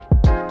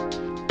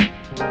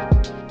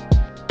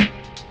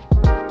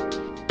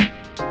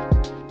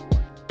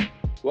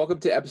Welcome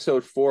to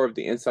episode 4 of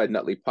the Inside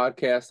Nutley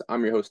Podcast.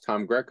 I'm your host,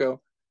 Tom Greco,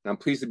 and I'm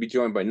pleased to be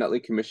joined by Nutley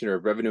Commissioner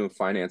of Revenue and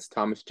Finance,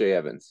 Thomas J.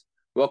 Evans.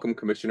 Welcome,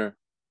 Commissioner.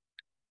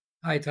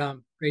 Hi,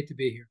 Tom. Great to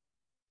be here.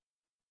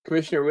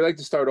 Commissioner, we'd like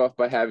to start off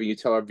by having you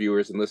tell our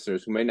viewers and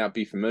listeners who may not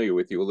be familiar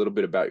with you a little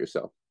bit about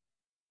yourself.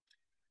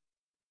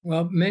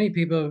 Well, many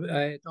people,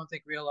 I don't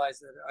think, realize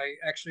that I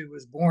actually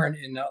was born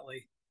in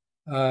Nutley.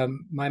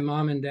 My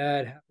mom and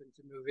dad happened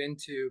to move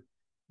into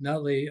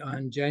Nutley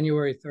on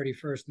January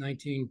 31st,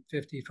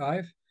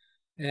 1955.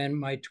 And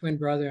my twin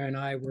brother and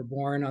I were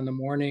born on the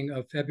morning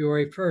of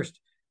February 1st,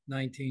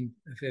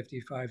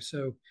 1955.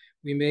 So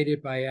we made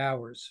it by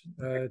hours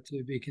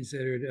to be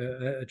considered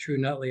a true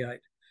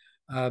Nutleyite.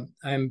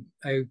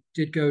 I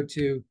did go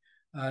to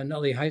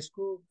Nutley High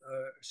School,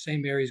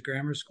 St. Mary's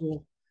Grammar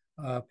School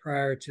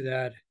prior to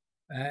that,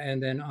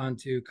 and then on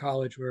to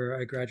college where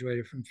I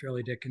graduated from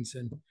Fairleigh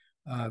Dickinson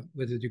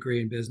with a degree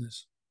in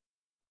business.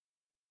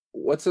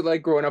 What's it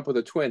like growing up with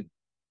a twin?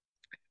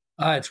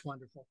 It's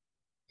wonderful.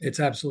 It's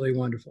absolutely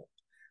wonderful.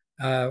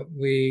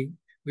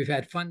 We've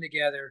had fun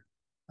together.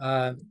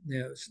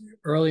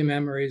 Early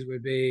memories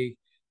would be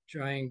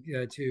trying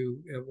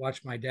to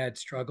watch my dad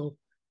struggle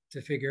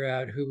to figure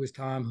out who was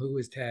Tom, who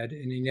was Ted,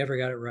 and he never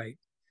got it right.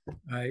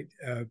 Right,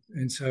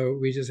 and so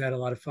we just had a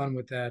lot of fun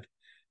with that.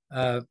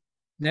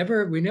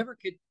 We never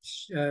could,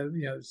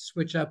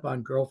 switch up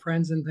on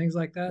girlfriends and things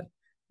like that.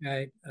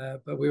 Right,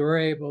 but we were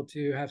able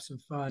to have some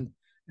fun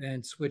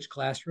and switch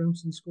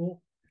classrooms in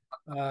school.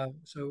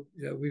 So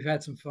we've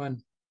had some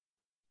fun.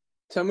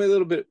 Tell me a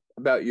little bit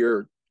about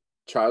your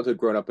childhood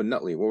growing up in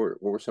Nutley.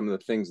 What were some of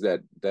the things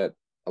that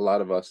a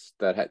lot of us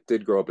that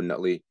did grow up in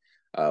Nutley,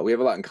 we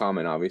have a lot in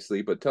common,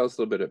 obviously, but tell us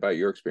a little bit about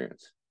your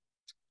experience.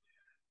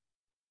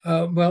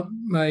 Well,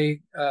 my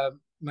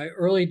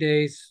early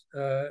days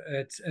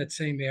at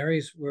St.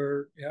 Mary's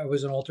I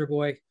was an altar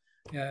boy.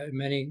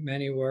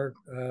 Many were.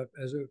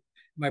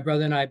 My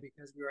brother and I,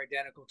 because we were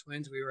identical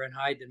twins, we were in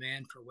high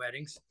demand for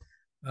weddings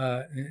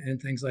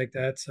and things like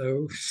that.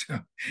 So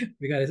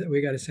we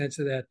got a sense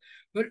of that.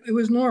 But it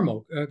was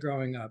normal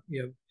growing up.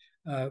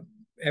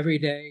 Every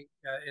day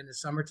in the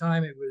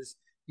summertime,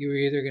 you were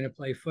either going to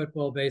play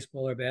football,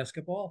 baseball, or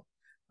basketball.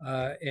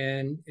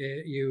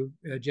 You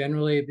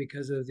generally,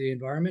 because of the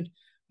environment,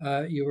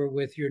 you were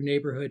with your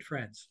neighborhood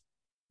friends.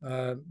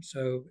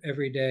 So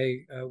every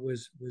day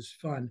was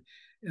fun.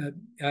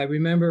 I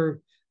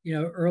remember,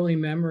 early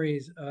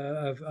memories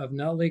of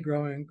Nutley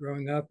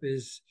growing up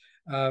is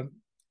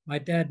my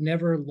dad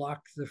never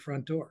locked the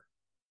front door.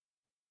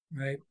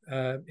 Right,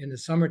 in the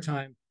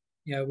summertime,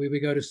 we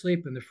would go to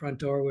sleep and the front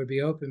door would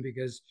be open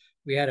because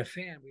we had a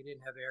fan. We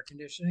didn't have air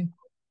conditioning.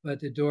 But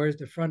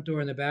the front door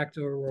and the back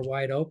door were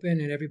wide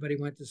open, and everybody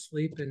went to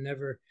sleep and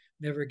never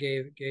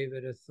gave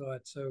it a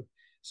thought. So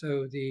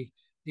the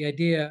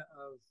idea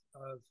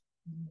of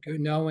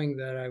knowing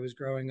that I was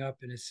growing up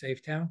in a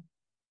safe town,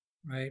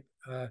 right?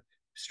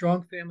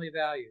 Strong family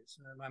values.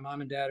 My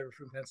mom and dad are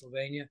from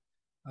Pennsylvania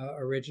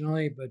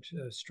originally, but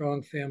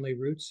strong family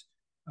roots.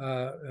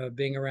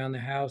 Being around the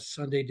house,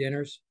 Sunday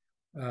dinners,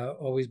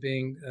 always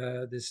being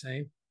the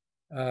same.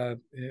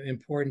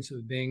 Importance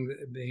of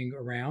being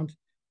around.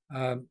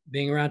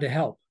 Being around to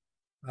help.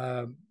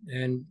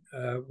 When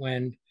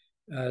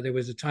there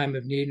was a time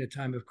of need and a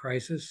time of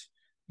crisis,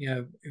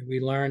 we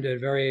learned at a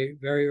very,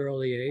 very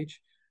early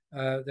age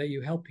that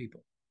you help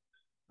people.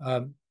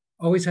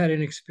 Always had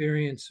an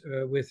experience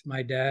with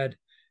my dad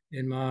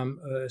and mom,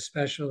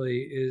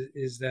 especially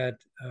is that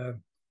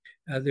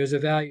there's a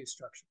value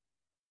structure.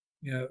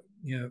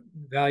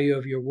 Value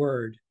of your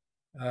word,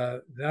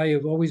 value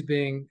of always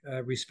being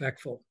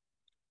respectful.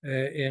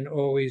 And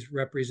always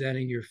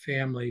representing your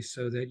family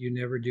so that you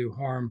never do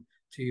harm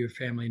to your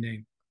family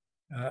name.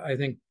 I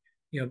think,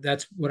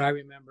 that's what I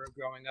remember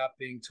growing up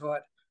being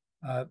taught.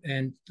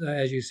 And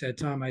as you said,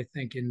 Tom, I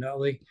think in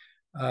Nutley,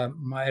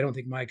 I don't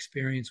think my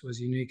experience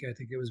was unique. I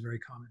think it was very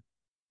common.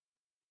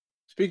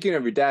 Speaking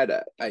of your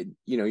dad,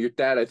 your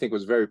dad, I think,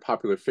 was a very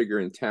popular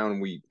figure in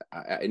town.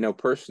 I know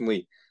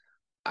personally,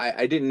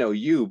 I didn't know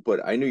you, but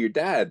I knew your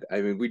dad.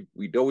 I mean,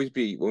 we'd always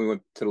be, when we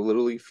went to the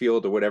Little League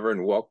field or whatever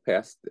and walk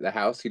past the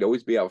house, he'd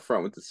always be out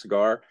front with the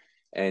cigar,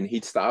 and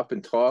he'd stop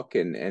and talk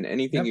and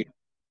anything. Yep.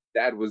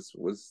 Dad was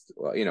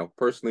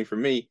personally for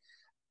me,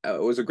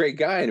 was a great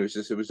guy, and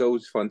it was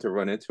always fun to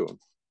run into him.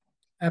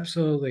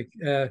 Absolutely.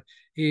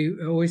 He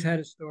always had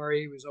a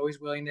story. He was always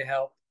willing to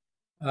help.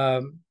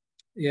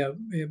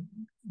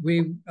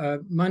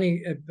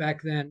 Money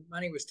back then,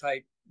 money was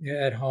tight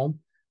at home.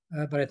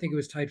 But I think it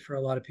was tight for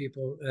a lot of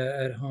people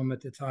at home at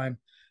the time.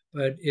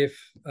 But if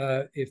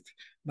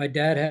my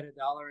dad had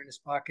 $1 in his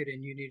pocket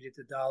and you needed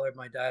the dollar,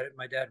 my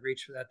dad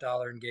reached for that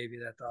dollar and gave you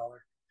that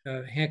dollar.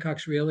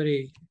 Hancock's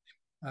Realty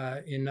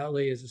in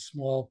Nutley is a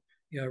small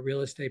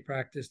real estate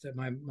practice that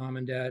my mom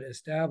and dad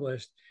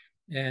established,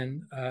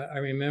 and I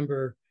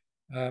remember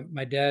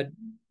my dad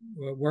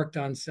worked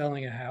on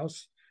selling a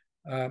house.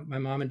 My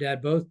mom and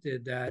dad both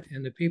did that,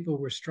 and the people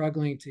were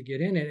struggling to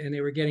get in it, and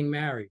they were getting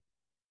married.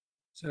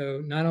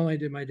 So not only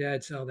did my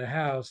dad sell the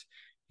house,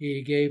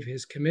 he gave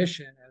his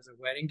commission as a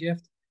wedding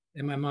gift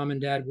and my mom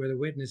and dad were the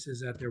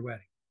witnesses at their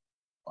wedding.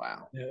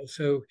 Wow.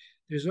 So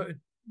there's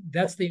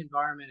that's the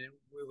environment in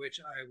which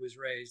I was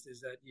raised.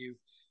 Is that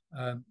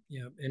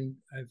and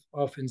I've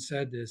often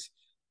said this.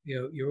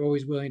 You're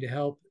always willing to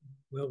help,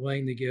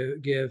 willing to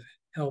give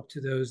help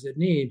to those that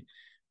need,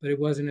 but it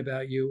wasn't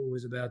about you; it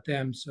was about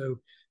them. So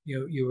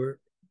you were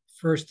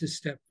first to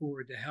step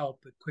forward to help,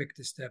 but quick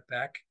to step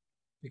back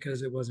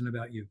because it wasn't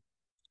about you.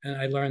 And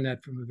I learned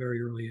that from a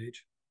very early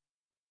age.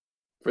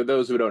 For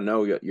those who don't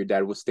know, your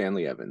dad was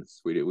Stanley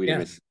Evans. We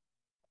didn't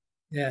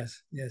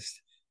Yes, yes.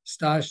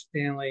 Stosh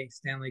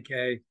Stanley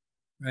K,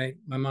 right?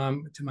 My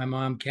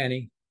mom,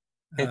 Kenny.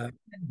 mention.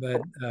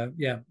 But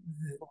yeah,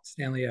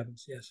 Stanley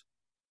Evans, yes.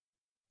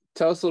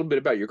 Tell us a little bit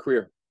about your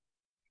career.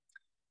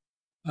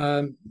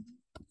 Um,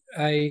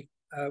 I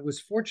was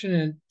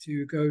fortunate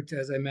to go to,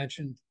 as I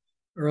mentioned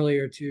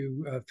earlier,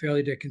 to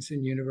Fairleigh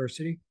Dickinson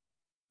University.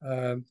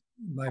 Uh,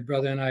 my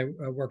brother and I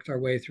worked our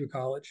way through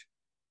college.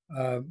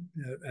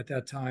 At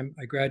that time,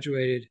 I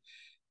graduated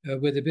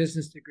with a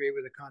business degree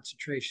with a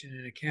concentration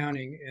in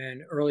accounting.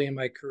 And early in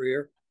my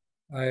career,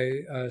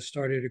 I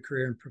started a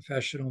career in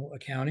professional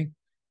accounting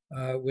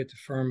with the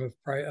firm of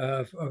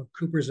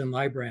Coopers and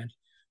Lybrand,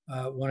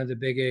 one of the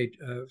big eight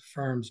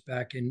firms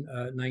back in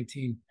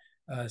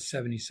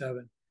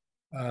 1977.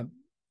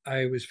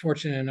 I was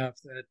fortunate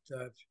enough that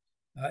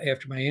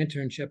after my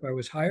internship, I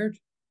was hired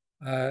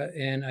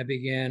and I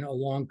began a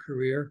long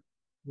career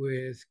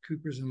with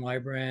Coopers and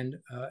Lybrand,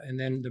 and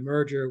then the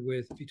merger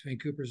between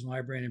Coopers and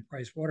Lybrand and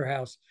Price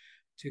Waterhouse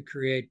to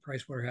create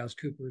Price Waterhouse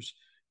Coopers.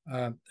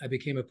 I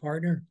became a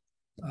partner,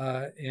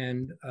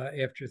 and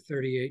after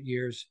 38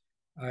 years,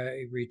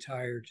 I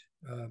retired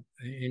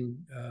in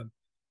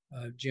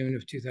June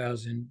of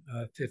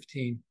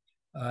 2015,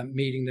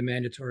 meeting the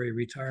mandatory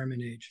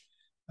retirement age.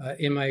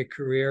 In my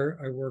career,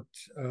 I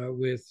worked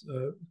with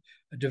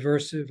a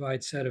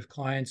diversified set of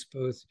clients,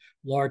 both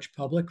large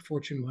public,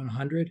 Fortune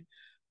 100,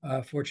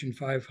 Fortune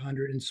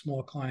 500, and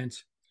small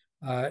clients.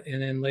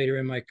 And then later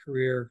in my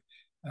career,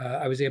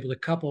 I was able to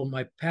couple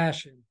my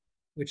passion,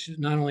 which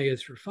not only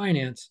is for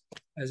finance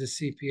as a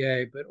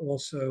CPA, but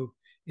also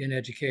in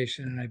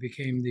education. And I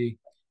became the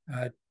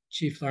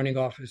chief learning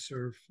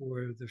officer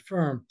for the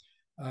firm,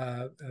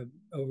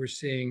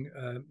 overseeing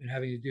and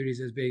having the duties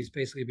as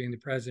basically being the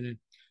president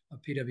of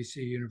PwC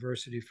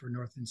University for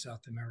North and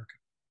South America.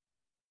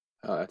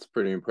 That's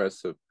pretty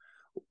impressive.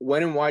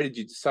 When and why did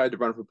you decide to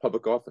run for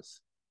public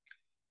office?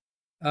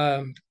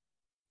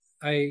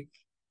 I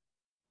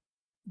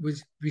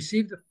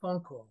received a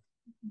phone call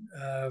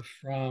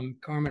from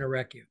Carmen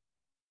Arecchio.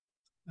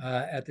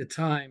 At the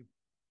time,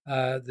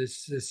 the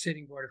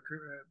sitting board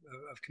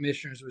of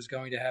commissioners was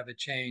going to have a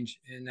change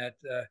in that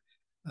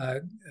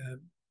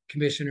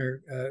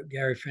Commissioner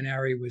Gary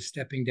Finari was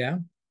stepping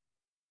down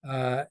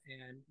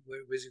and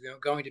was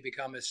going to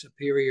become a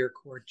superior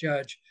court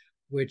judge,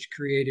 which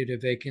created a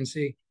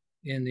vacancy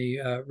in the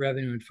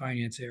revenue and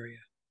finance area.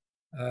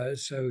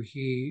 So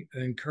he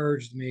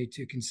encouraged me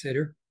to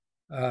consider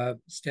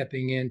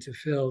stepping in to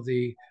fill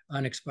the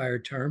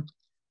unexpired term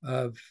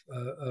of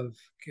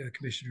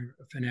Commissioner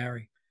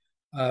Finari,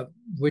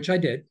 which I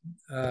did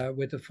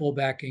with the full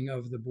backing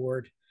of the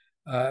board.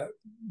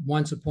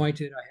 Once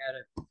appointed,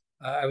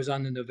 I was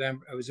on the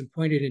November. I was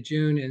appointed in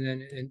June, and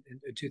then in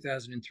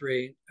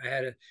 2003, I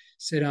had to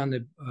sit on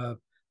the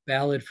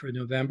ballot for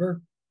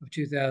November of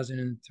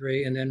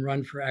 2003, and then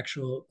run for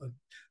actual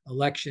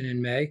election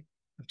in May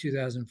of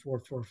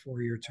 2004 for a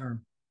 4-year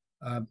term.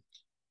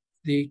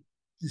 The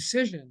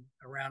decision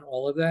around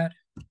all of that,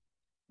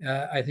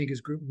 I think,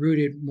 is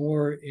rooted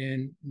more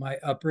in my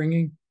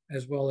upbringing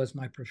as well as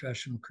my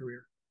professional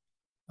career.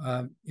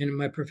 In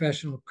my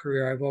professional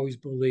career, I've always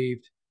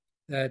believed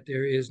that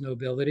there is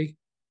nobility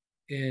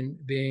in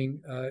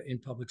being in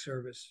public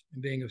service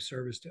and being of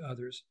service to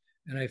others.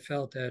 And I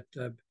felt that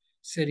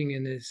sitting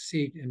in this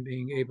seat and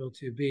being able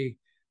to be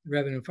the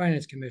Revenue and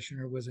Finance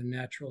Commissioner was a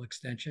natural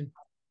extension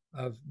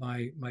of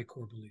my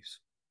core beliefs.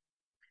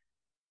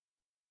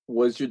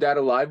 Was your dad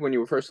alive when you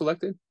were first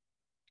elected?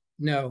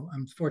 No,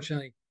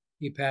 unfortunately,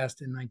 he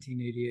passed in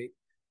 1988.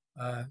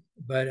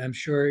 But I'm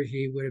sure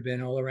he would have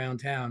been all around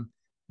town.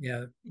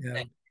 Yeah,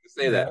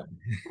 Say that.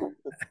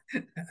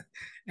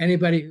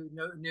 Anybody who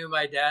knew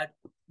my dad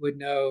would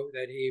know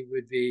that he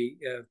would be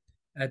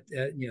at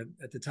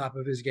the top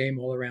of his game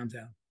all around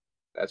town.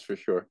 That's for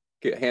sure.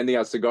 Handing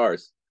out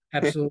cigars.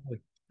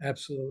 Absolutely.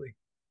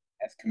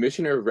 As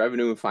Commissioner of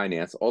Revenue and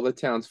Finance, all the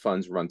town's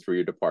funds run through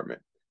your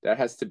department. That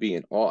has to be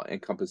an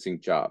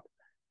all-encompassing job.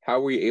 How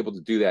were you able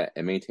to do that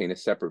and maintain a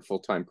separate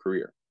full-time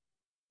career?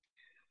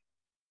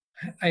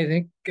 I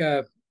think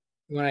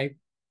when I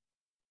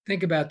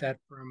think about that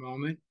for a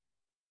moment,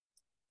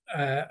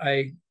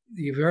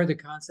 you've heard the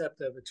concept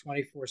of a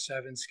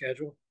 24/7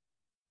 schedule,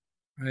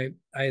 right?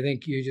 I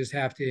think you just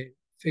have to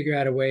figure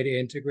out a way to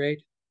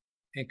integrate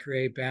and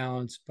create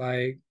balance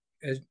by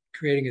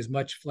creating as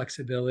much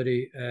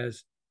flexibility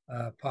as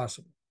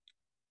possible.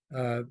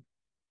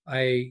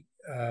 I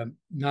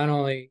not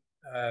only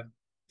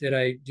did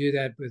I do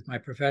that with my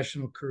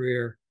professional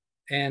career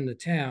and the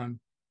town,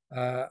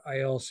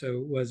 I also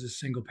was a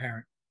single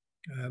parent.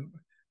 Um,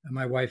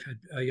 my wife had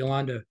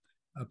Yolanda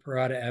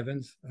Parada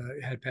Evans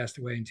had passed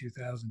away in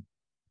 2000.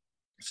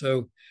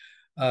 So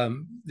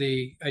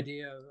the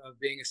idea of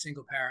being a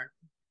single parent,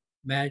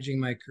 managing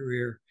my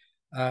career,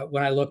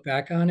 when I look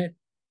back on it,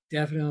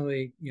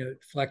 definitely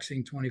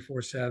flexing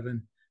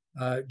 24/7,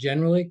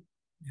 generally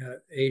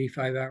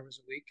 85 hours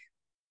a week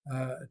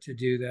to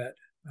do that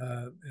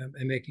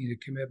and making a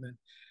commitment.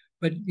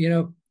 But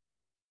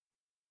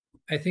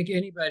I think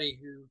anybody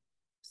who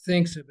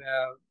thinks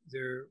about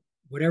their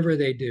whatever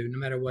they do, no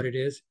matter what it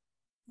is,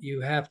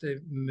 you have to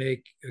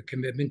make a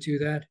commitment to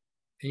that,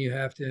 and you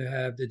have to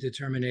have the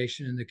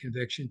determination and the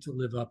conviction to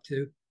live up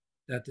to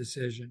that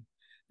decision.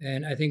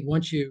 And I think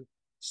once you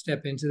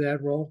step into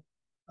that role,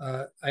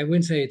 I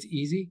wouldn't say it's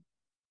easy,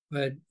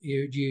 but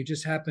you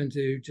just happen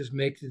to just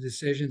make the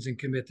decisions and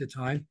commit the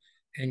time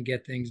and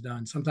get things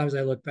done. Sometimes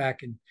I look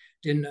back and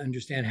didn't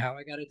understand how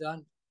I got it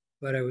done,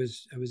 but I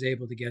was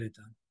able to get it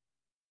done.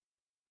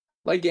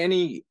 Like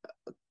any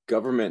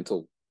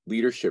governmental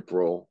leadership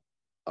role,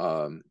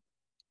 um,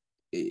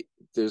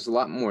 there's a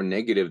lot more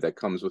negative that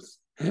comes with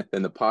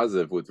than the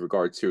positive with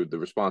regard to the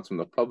response from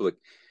the public.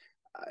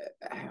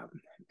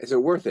 Is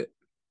it worth it?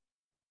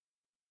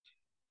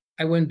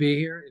 I wouldn't be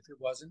here if it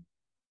wasn't.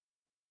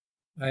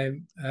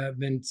 I've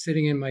been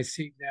sitting in my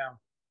seat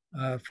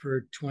now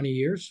for 20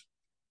 years.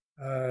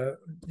 Uh,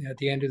 at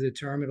the end of the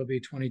term, it'll be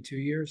 22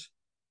 years.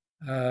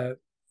 Uh,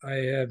 I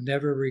have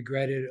never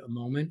regretted a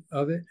moment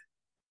of it.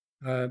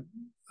 Uh,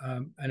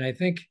 and I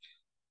think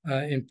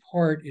in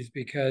part is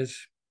because,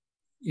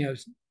 you know,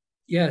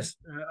 yes,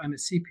 I'm a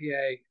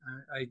CPA.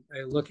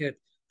 I look at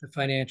the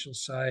financial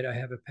side. I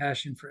have a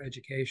passion for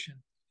education.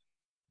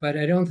 But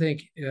I don't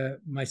think I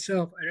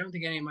don't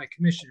think any of my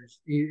commissioners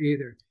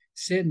either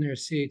sit in their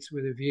seats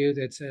with a view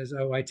that says,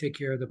 oh, I take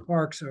care of the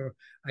parks, or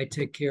I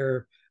take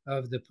care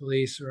of the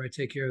police, or I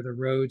take care of the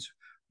roads,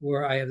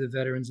 or I have the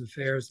Veterans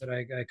Affairs that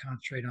I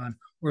concentrate on,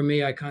 or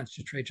me, I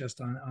concentrate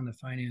just on the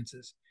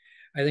finances.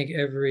 I think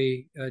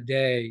every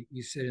day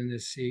you sit in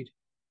this seat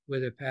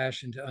with a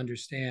passion to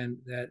understand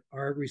that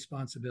our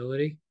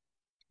responsibility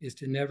is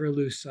to never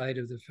lose sight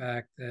of the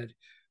fact that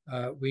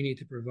we need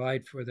to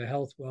provide for the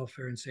health,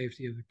 welfare, and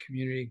safety of the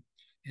community.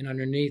 And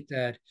underneath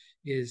that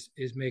is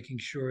making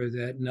sure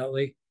that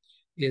Nutley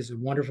is a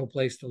wonderful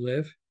place to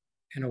live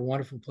and a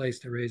wonderful place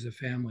to raise a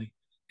family.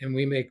 And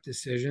we make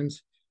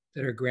decisions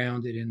that are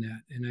grounded in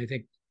that. And I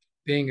think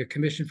being a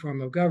commission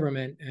form of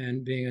government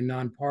and being a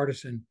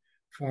nonpartisan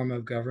form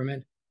of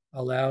government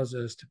allows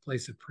us to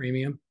place a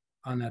premium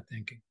on that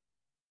thinking.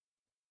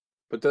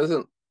 But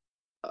doesn't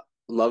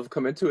love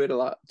come into it a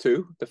lot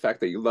too? The fact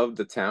that you love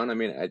the town. I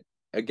mean,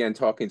 again,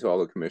 talking to all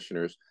the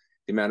commissioners,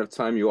 the amount of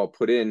time you all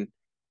put in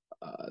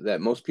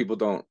that most people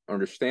don't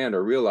understand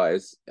or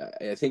realize.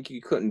 I think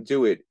you couldn't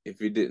do it if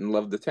you didn't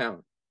love the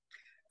town.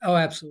 Oh,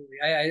 absolutely.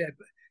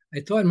 I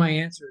thought my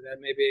answer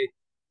that maybe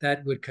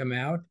that would come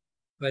out,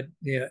 but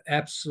yeah,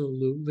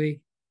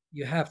 absolutely.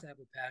 You have to have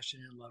a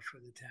passion and love for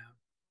the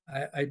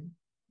town.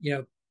 You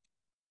know,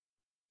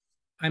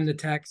 I'm the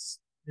tax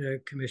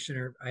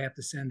commissioner. I have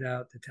to send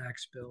out the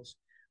tax bills.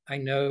 I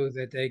know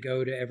that they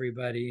go to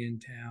everybody in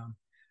town,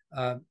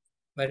 uh,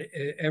 but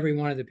every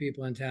one of the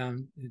people in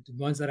town, the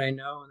ones that I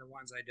know and the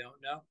ones I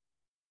don't know,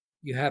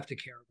 you have to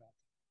care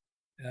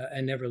about them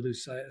and never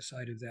lose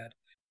sight of that.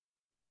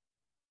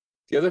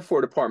 The other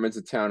four departments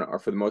of town are,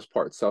 for the most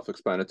part,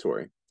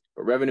 self-explanatory,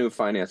 but revenue and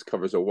finance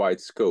covers a wide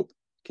scope.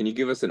 Can you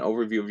give us an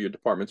overview of your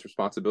department's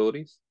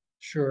responsibilities?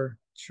 Sure,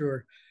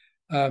 sure.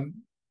 Um,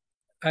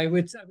 I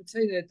would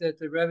say that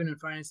the revenue and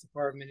finance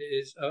department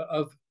is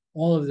of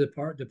all of the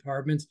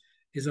departments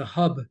is a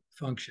hub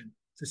function.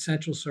 It's a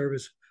central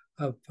service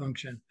hub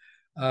function.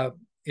 Uh,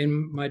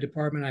 in my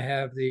department, I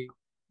have the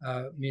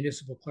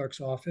municipal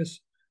clerk's office,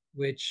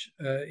 which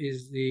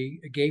is the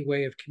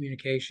gateway of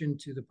communication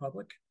to the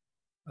public.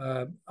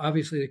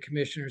 Obviously, the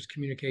commissioners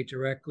communicate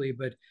directly,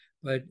 but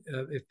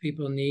if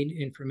people need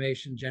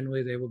information,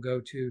 generally they will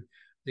go to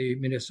the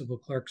municipal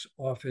clerk's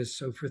office.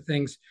 So for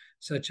things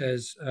such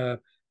as uh,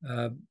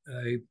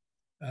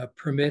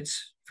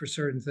 permits for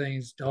certain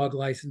things, dog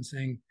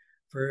licensing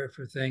for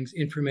things,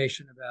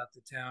 information about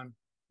the town,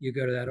 you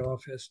go to that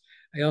office.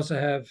 I also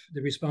have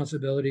the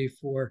responsibility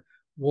for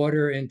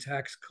water and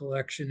tax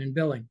collection and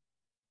billing.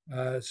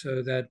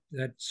 So that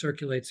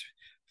circulates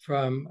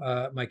from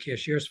my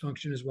cashier's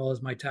function as well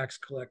as my tax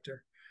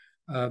collector.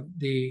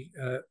 The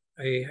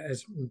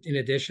as in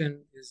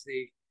addition is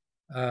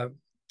the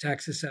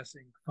tax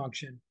assessing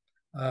function,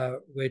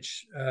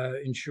 which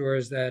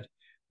ensures that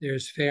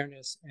there's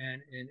fairness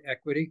and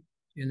equity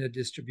in the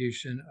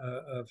distribution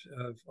of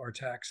our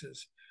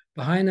taxes.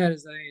 Behind that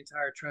is the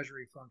entire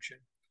treasury function,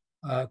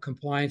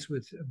 compliance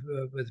with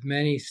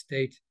many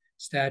state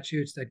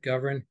statutes that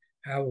govern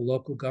how a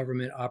local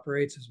government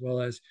operates, as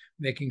well as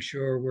making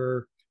sure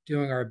we're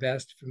doing our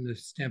best from the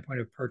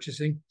standpoint of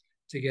purchasing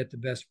to get the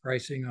best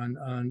pricing on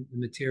the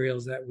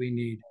materials that we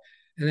need.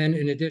 And then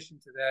in addition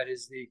to that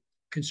is the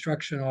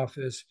construction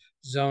office,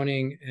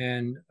 zoning,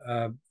 and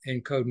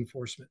code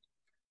enforcement.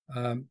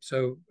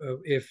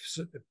 If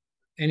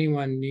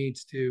anyone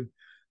needs to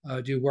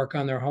do work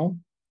on their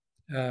home,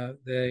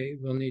 they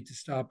will need to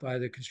stop by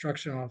the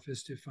construction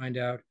office to find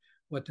out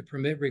what the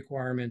permit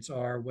requirements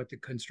are, what the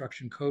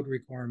construction code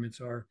requirements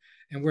are,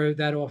 and where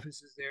that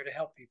office is there to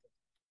help people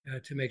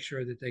to make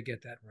sure that they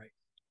get that right.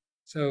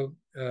 So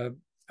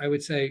I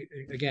would say,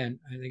 again,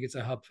 I think it's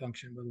a hub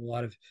function with a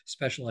lot of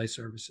specialized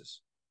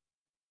services.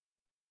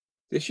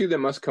 The issue that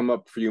must come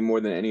up for you more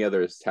than any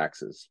other is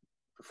taxes.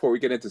 Before we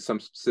get into some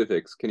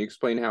specifics, can you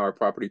explain how our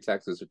property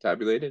taxes are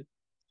tabulated?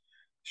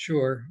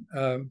 Sure.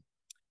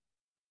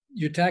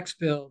 Your tax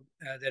bill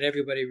that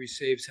everybody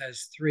receives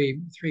has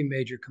three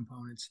major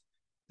components.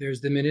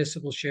 There's the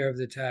municipal share of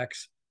the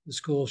tax, the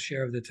school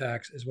share of the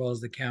tax, as well as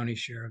the county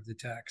share of the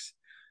tax.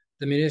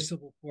 The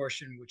municipal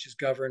portion, which is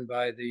governed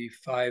by the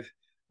five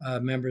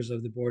members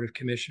of the Board of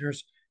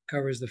Commissioners,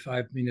 covers the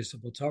five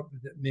municipal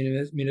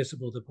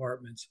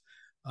departments.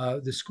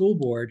 The school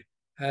board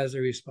has a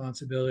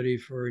responsibility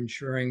for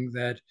ensuring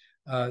that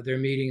they're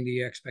meeting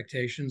the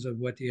expectations of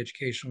what the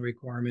educational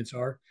requirements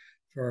are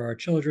for our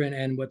children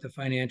and what the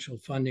financial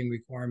funding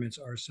requirements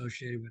are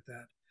associated with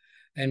that.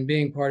 And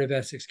being part of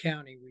Essex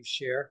County, we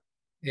share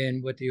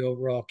in what the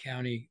overall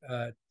county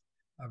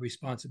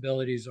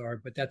responsibilities are,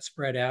 but that's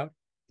spread out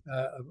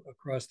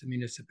across the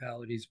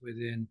municipalities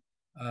within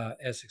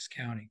Essex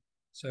County.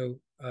 So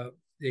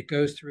it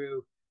goes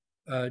through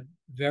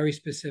very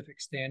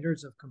specific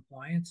standards of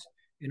compliance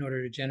in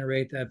order to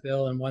generate that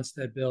bill. And once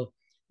that bill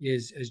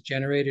is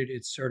generated,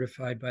 it's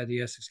certified by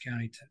the Essex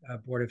County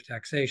Board of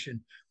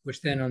Taxation, which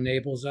then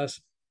enables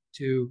us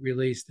to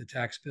release the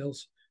tax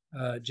bills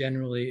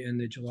generally in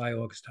the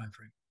July-August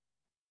timeframe.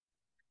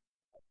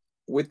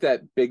 With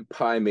that big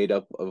pie made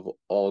up of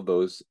all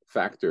those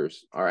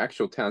factors, our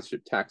actual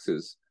township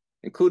taxes,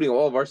 including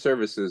all of our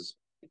services,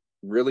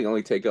 really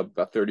only take up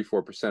about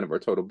 34% of our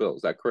total bill.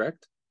 Is that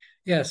correct?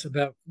 Yes,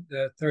 about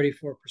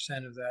 34%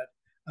 of that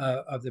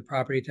of the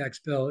property tax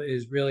bill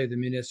is really the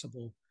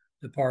municipal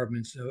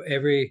department. So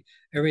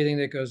everything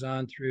that goes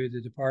on through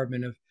the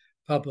Department of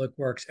Public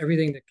Works,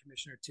 everything that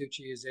Commissioner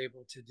Tucci is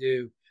able to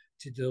do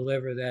to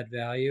deliver that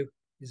value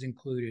is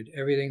included.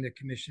 Everything that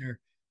Commissioner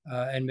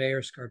and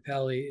Mayor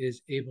Scarpelli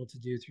is able to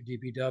do through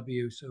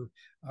DPW. So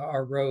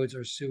our roads,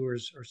 our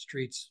sewers, our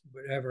streets,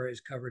 whatever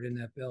is covered in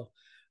that bill.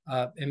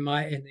 In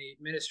the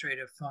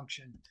administrative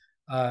function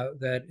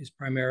that is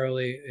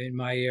primarily in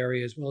my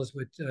area, as well as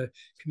what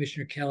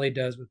Commissioner Kelly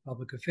does with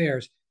public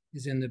affairs,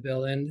 is in the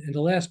bill. And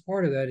the last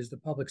part of that is the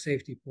public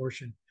safety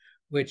portion,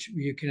 which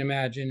you can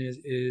imagine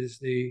is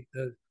the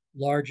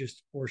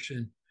largest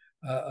portion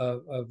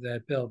of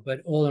that bill.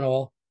 But all in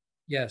all,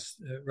 yes,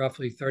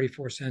 roughly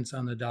 34 cents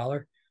on the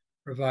dollar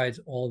provides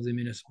all of the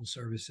municipal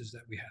services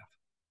that we have.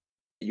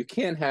 You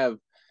can't have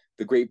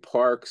the great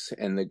parks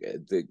and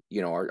the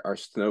our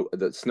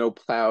snow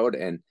plowed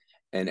and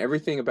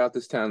everything about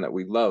this town that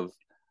we love,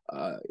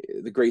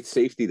 the great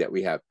safety that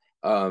we have.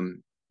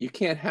 You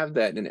can't have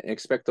that and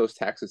expect those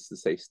taxes to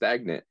stay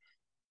stagnant.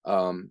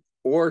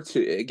 Or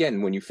to,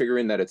 again, when you figure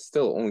in that it's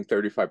still only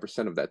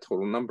 35% of that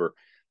total number,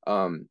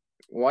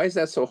 why is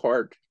that so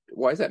hard?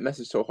 Why is that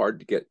message so hard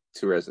to get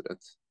to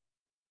residents?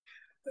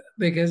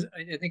 Because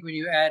I think when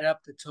you add up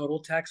the total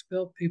tax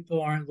bill,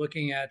 people aren't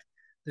looking at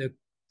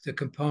the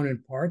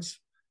component parts;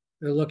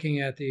 they're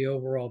looking at the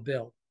overall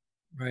bill,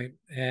 right?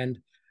 And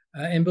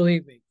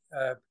believe me,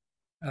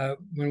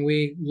 when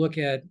we look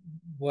at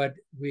what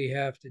we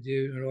have to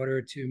do in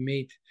order to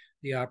meet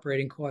the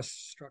operating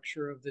cost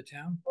structure of the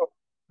town,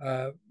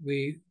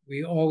 we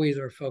always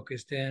are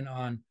focused in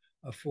on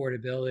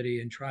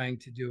affordability and trying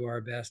to do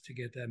our best to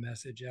get that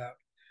message out.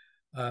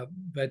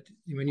 But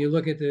when you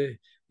look at the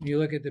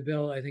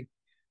bill, I think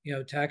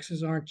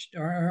taxes aren't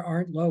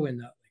low in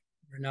Nutley.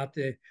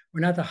 We're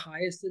not the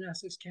highest in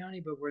Essex County,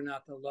 but we're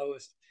not the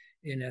lowest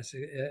in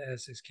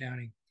Essex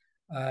County.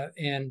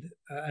 And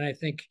I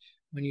think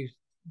when you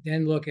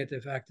then look at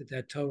the fact that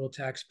that total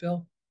tax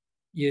bill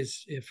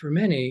is, for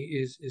many,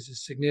 is a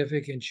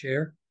significant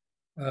share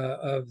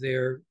of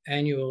their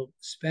annual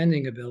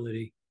spending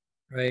ability,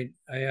 right?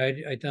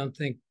 I don't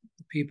think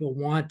people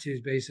want to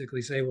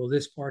basically say, well,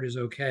 this part is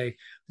okay,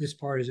 this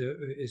part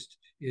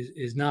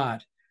is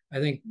not. I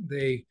think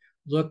they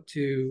look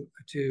to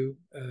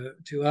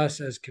us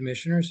as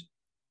commissioners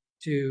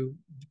to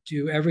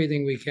do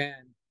everything we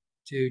can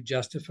to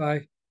justify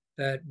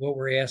that what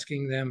we're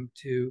asking them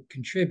to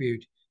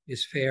contribute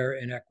is fair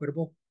and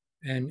equitable,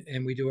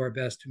 and we do our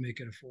best to make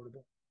it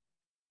affordable.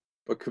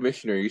 But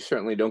Commissioner, you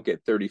certainly don't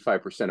get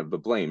 35% of the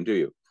blame, do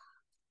you?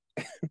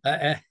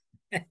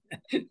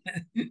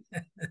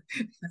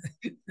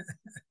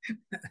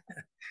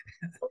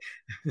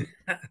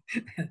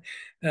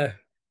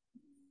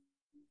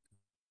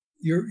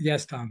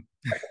 Yes, Tom.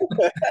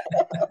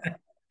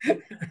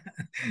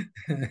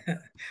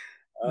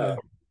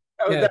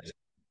 Yeah.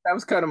 That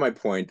was kind of my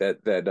point.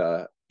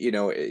 That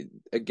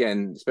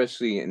again,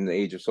 especially in the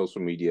age of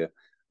social media,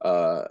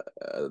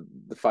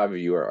 the five of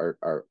you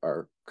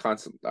are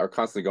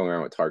constantly going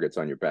around with targets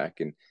on your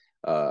back, and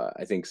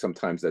I think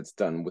sometimes that's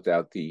done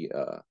without the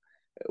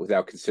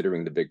without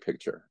considering the big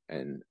picture,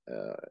 and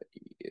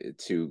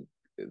to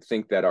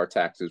think that our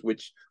taxes,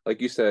 which,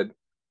 like you said,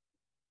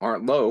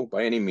 aren't low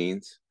by any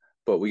means,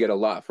 but we get a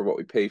lot for what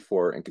we pay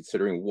for, and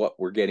considering what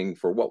we're getting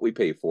for what we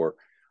pay for,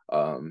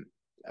 um,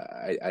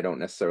 I don't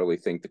necessarily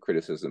think the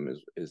criticism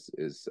is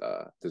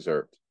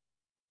deserved.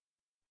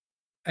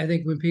 I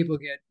think when people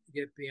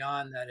get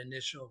beyond that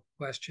initial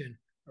question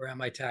around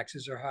my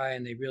taxes are high,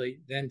 and they really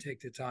then take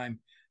the time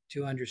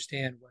to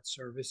understand what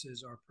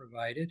services are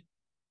provided,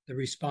 the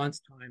response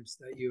times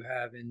that you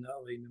have in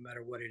Nutley, no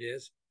matter what it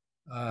is,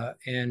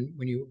 and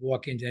when you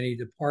walk into any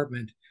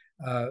department,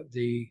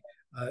 the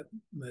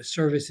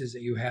services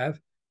that you have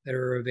that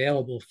are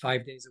available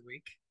 5 days a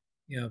week,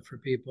 for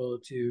people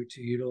to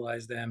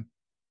utilize them.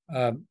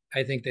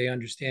 I think they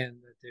understand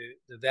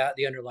that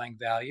the underlying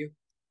value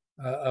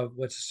of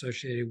what's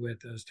associated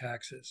with those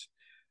taxes.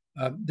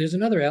 There's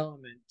another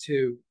element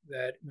too,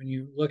 that when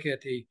you look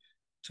at the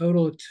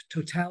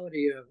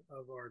totality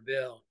of our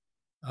bill,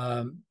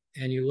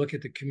 and you look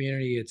at the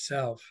community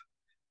itself,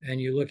 and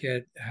you look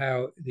at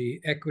how the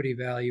equity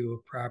value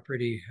of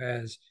property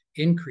has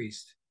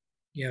increased,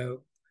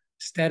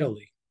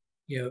 steadily.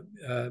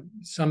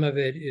 Some of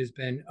it has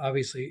been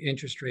obviously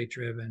interest rate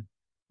driven,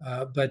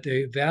 but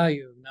the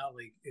value of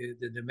Nutley,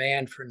 the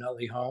demand for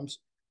Nutley homes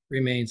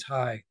remains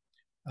high.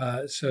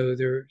 So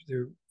they're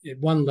at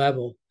one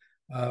level,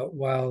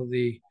 while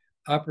the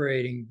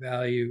operating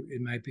value,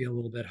 it might be a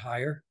little bit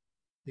higher,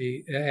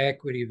 the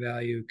equity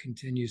value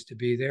continues to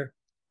be there.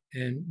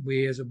 And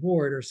we as a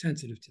board are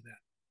sensitive to that.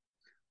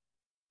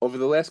 Over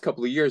the last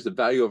couple of years, the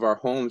value of our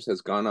homes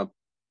has gone up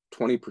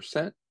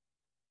 20%,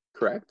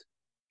 correct?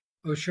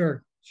 Oh,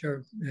 sure.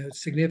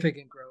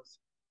 Significant growth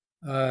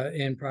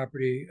in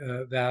property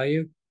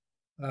value,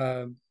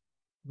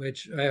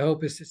 which I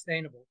hope is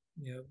sustainable,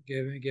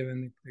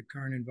 given the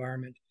current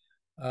environment.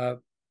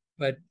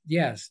 But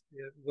yes,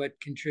 what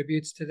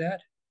contributes to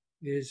that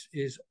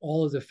is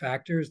all of the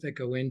factors that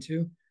go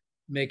into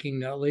making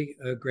Nutley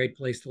a great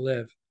place to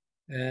live.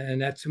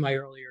 And that's to my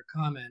earlier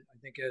comment. I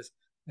think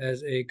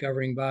as a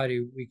governing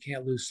body, we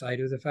can't lose sight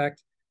of the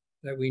fact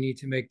that we need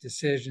to make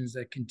decisions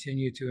that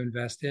continue to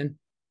invest in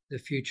the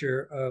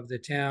future of the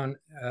town,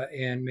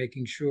 and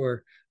making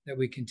sure that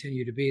we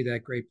continue to be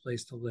that great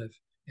place to live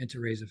and to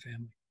raise a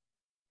family.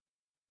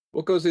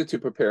 What goes into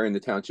preparing the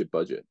township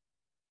budget?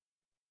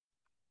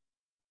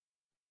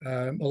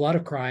 A lot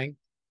of crying.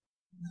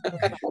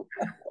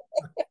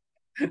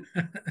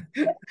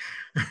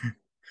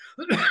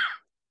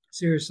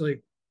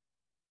 Seriously.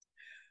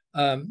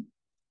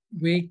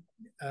 We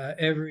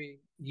every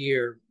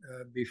year,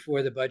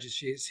 before the budget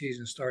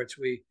season starts,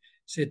 we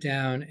sit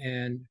down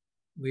and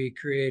we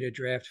create a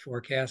draft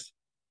forecast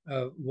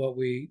of what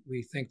we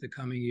think the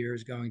coming year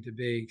is going to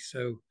be.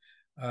 So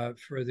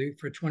for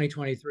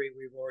 2023,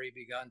 we've already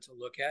begun to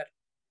look at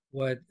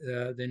what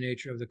the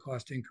nature of the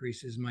cost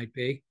increases might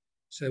be,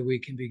 so we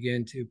can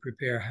begin to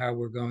prepare how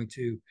we're going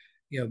to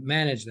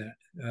manage that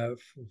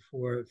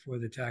for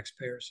the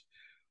taxpayers.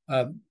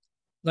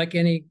 Like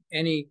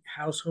any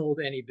household,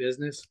 any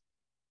business,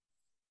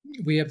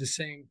 we have the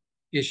same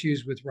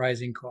issues with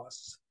rising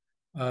costs,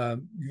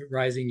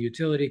 rising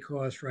utility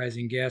costs,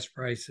 rising gas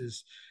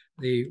prices,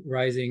 the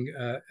rising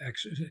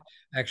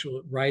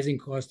actual rising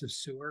cost of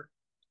sewer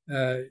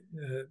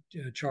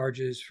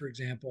charges, for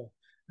example,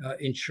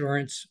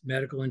 insurance,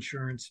 medical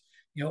insurance.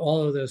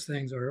 All of those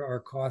things are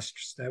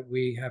costs that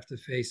we have to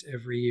face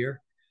every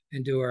year,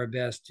 and do our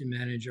best to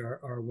manage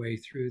our way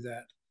through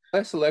that.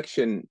 Last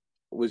election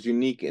was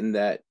unique in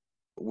that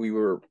we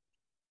were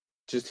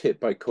just hit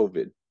by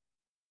COVID.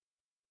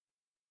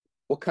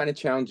 What kind of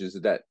challenges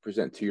did that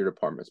present to your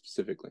department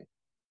specifically?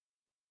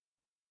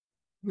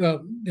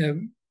 Well,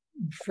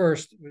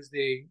 first was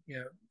the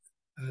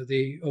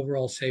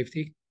overall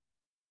safety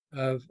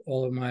of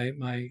all of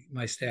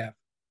my staff,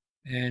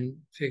 and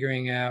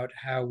figuring out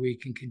how we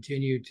can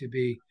continue to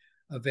be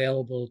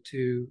available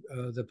to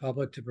the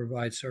public to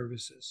provide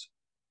services.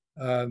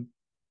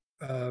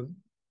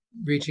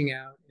 Reaching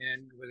out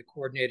and with a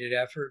coordinated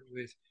effort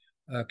with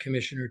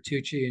Commissioner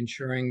Tucci,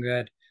 ensuring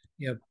that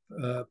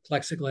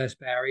plexiglass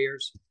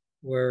barriers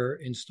were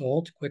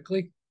installed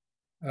quickly,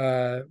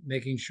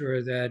 making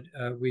sure that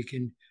we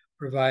can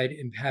provide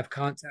and have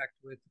contact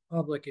with the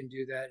public and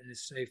do that in a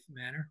safe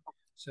manner.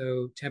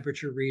 So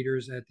temperature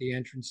readers at the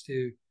entrance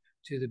to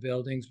the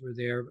buildings were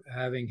there,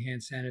 having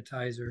hand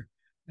sanitizer,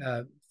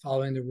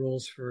 following the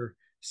rules for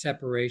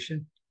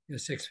separation,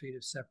 6 feet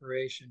of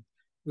separation.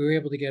 We were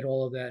able to get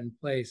all of that in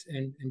place,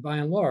 and by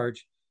and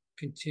large,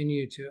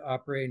 continue to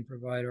operate and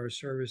provide our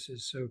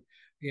services. So,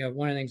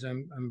 one of the things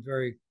I'm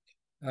very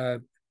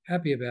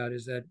happy about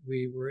is that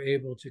we were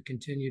able to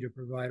continue to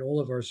provide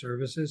all of our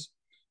services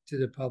to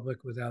the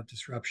public without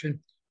disruption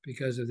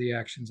because of the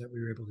actions that we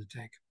were able to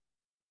take.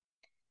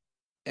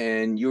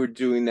 And you were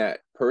doing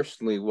that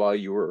personally while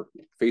you were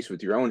faced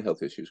with your own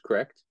health issues,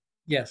 correct?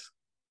 Yes.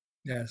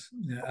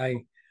 I,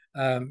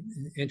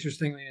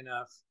 interestingly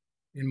enough,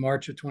 in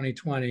March of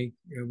 2020,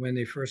 when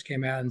they first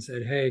came out and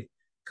said, hey,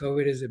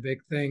 COVID is a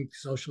big thing.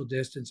 Social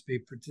distance, be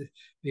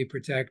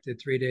protected.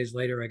 3 days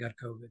later, I got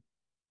COVID,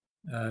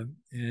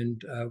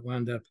 and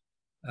wound up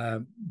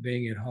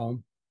being at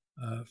home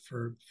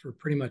for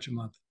pretty much a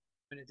month.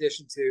 In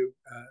addition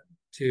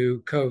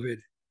to COVID,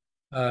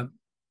 I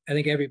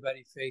think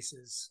everybody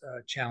faces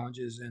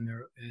challenges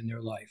in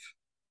their life.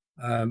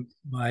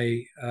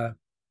 My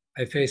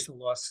I faced the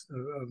loss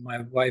of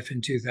my wife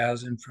in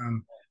 2000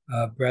 from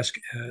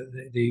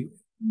the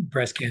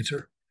breast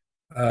cancer.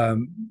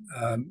 Um,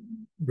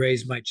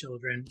 Raised my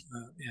children,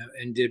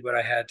 and did what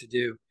I had to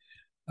do.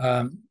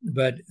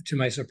 But to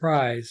my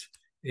surprise,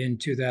 in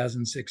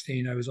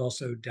 2016, I was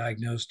also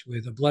diagnosed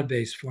with a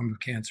blood-based form of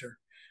cancer,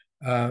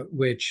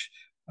 which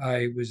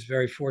I was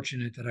very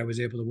fortunate that I was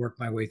able to work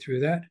my way through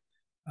that.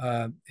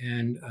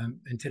 And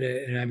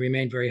today, and I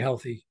remain very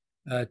healthy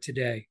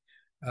today.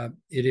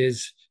 It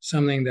is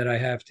something that I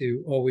have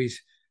to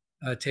always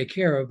take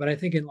care of. But I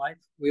think in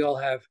life, we all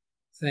have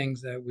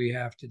things that we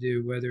have to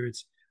do, whether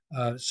it's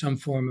some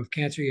form of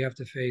cancer you have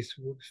to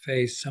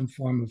face some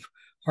form of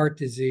heart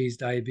disease,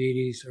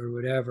 diabetes, or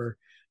whatever.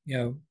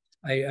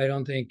 I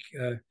don't think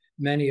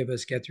many of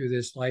us get through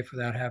this life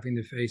without having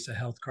to face a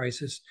health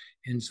crisis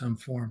in some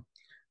form.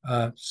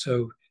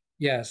 So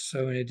yes,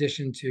 so in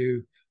addition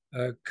to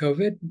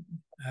COVID,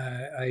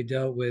 I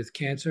dealt with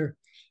cancer.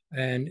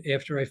 And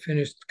after I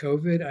finished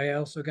COVID, I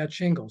also got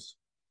shingles.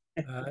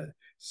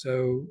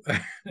 So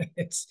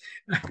it's,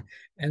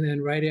 and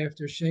then right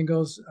after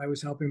shingles, I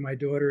was helping my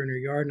daughter in her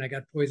yard and I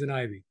got poison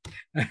ivy.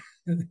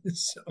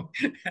 So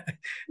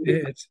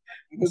it's,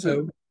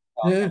 so,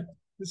 yeah.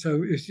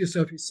 So it's just,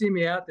 so if you see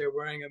me out there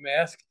wearing a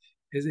mask,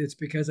 it's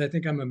because I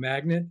think I'm a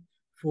magnet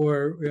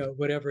for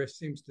whatever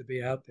seems to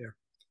be out there.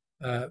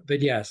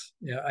 But yes,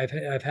 yeah,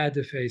 I've had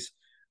to face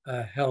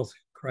a health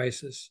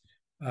crisis,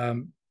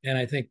 and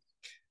I think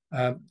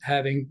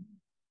having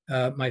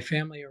my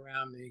family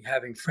around me,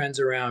 having friends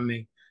around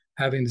me,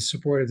 having the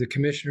support of the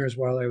commissioners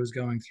while I was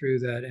going through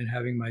that, and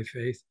having my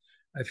faith,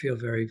 I feel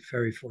very,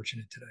 very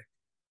fortunate today.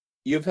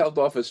 You've held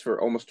office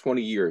for almost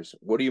 20 years.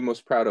 What are you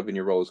most proud of in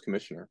your role as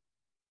commissioner?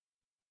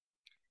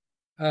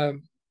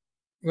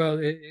 Well,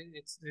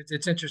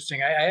 it's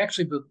interesting. I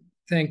actually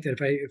think that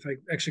if I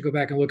actually go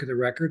back and look at the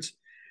records,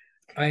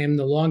 I am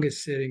the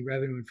longest sitting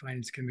revenue and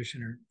finance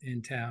commissioner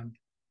in town,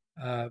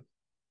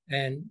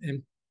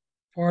 and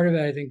part of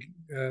it, I think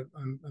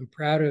I'm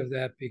proud of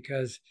that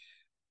because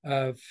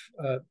of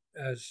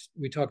as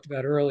we talked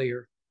about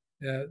earlier,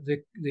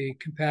 the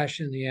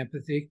compassion, the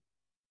empathy,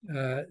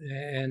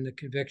 and the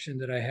conviction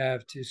that I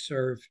have to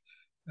serve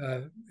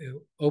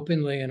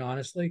openly and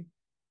honestly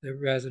the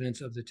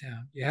residents of the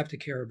town. You have to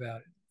care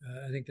about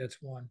it. I think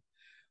that's one.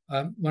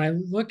 When I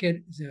look at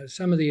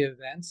some of the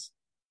events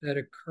that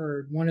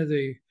occurred, one of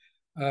the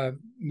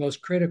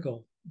most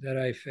critical that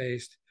I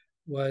faced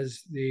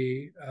was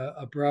the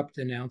abrupt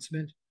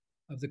announcement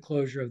of the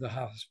closure of the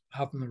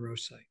Hoffman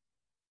LaRoche site.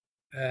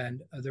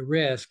 And the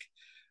risk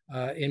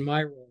in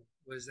my role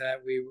was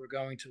that we were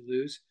going to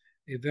lose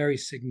a very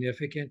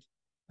significant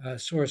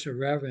source of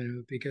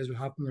revenue because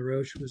Hoffman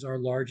LaRoche was our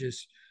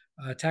largest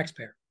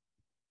taxpayer.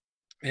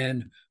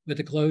 And with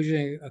the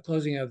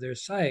closing of their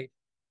site,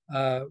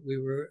 we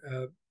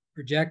were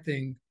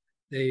projecting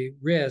the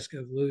risk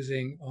of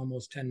losing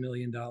almost $10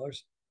 million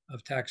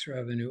of tax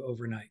revenue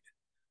overnight.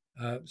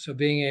 So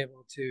being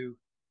able to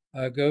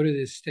go to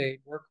this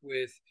state, work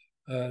with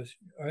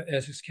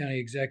Essex County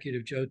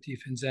Executive Joe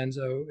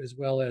DiFincenzo, as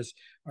well as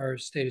our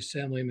state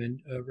assemblyman,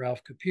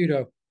 Ralph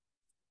Caputo,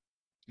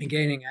 and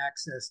gaining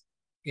access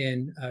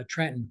in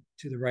Trenton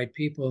to the right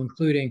people,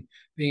 including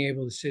being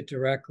able to sit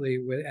directly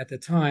at the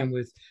time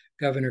with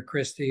Governor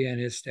Christie and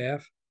his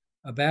staff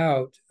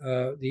about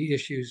the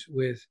issues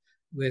with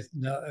what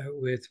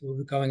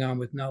was going on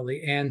with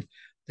Nutley, and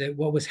that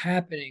what was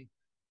happening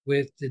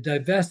with the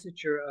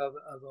divestiture of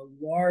a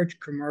large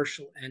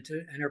commercial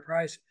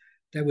enterprise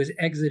that was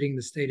exiting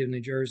the state of New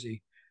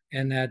Jersey,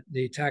 and that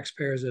the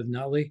taxpayers of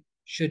Nutley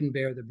shouldn't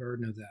bear the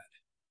burden of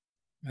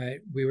that. Right?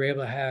 We were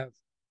able to have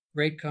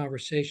great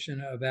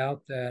conversation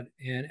about that,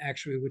 and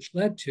actually, which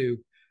led to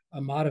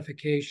a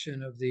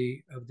modification of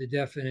the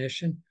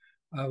definition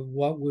of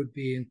what would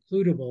be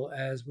includable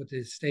as what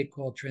the state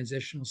called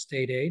transitional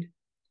state aid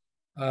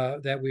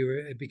that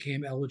it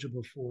became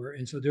eligible for.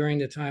 And so during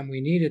the time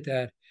we needed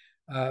that,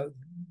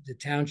 the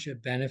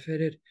township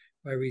benefited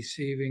by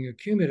receiving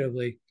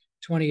cumulatively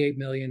 $28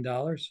 million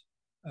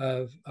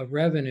of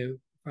revenue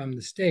from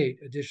the state,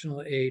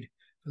 additional aid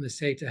from the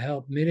state to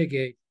help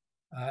mitigate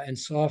and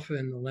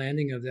soften the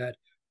landing of that,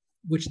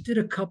 which did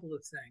a couple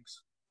of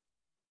things.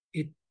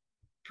 It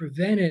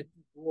prevented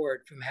the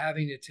board from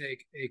having to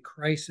take a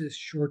crisis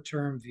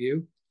short-term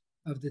view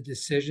of the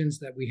decisions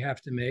that we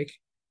have to make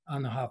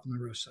on the Hoffman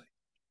LaRoche site,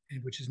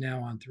 and which is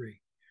now on 3.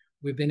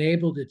 We've been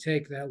able to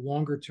take that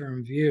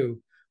longer-term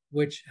view,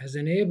 which has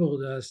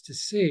enabled us to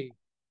see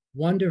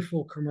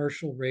wonderful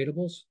commercial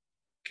ratables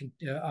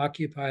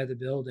occupy the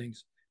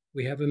buildings.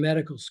 We have a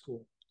medical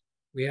school.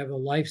 We have a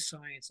life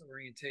science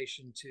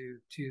orientation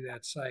to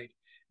that site.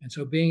 And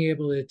so being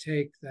able to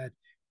take that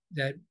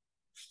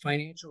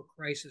financial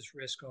crisis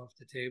risk off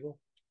the table.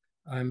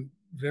 I'm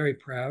very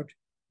proud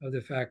of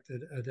the fact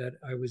that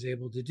I was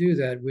able to do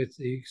that with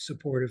the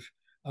support of,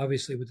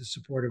 obviously, with the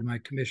support of my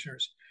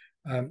commissioners.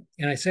 And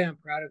I say I'm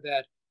proud of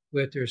that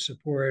with their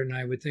support, and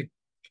I would think,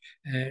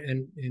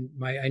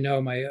 I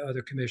know my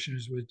other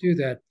commissioners would do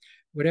that.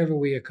 Whatever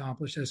we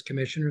accomplish as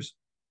commissioners,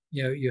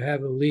 you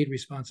have a lead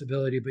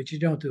responsibility, but you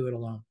don't do it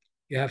alone.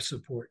 You have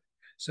support.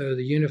 So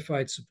the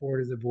unified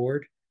support of the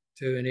board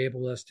to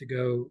enable us to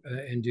go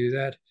and do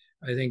that,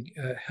 I think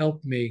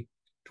helped me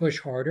push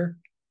harder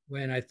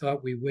when I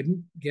thought we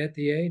wouldn't get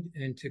the aid,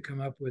 and to come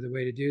up with a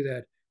way to do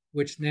that,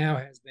 which now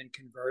has been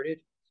converted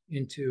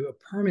into a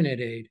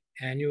permanent aid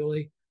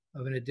annually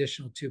of an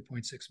additional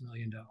 $2.6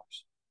 million.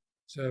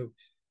 So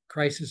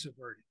crisis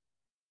averted.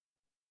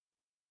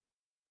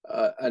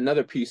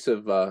 Another piece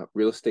of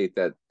real estate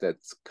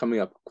that's coming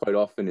up quite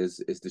often is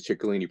the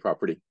Ciccolini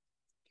property.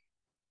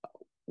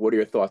 What are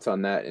your thoughts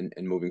on that and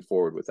moving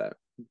forward with that?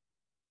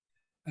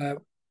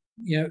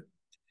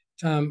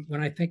 Tom,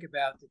 when I think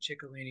about the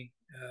Ciccolini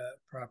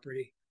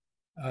property,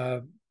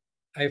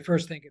 I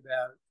first think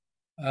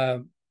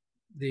about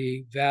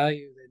the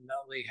value that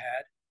Nutley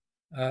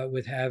had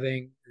with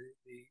having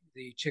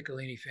the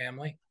Ciccolini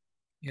family,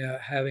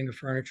 having a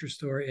furniture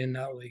store in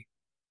Nutley.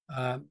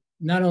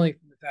 Not only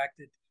from the fact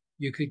that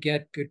you could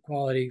get good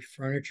quality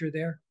furniture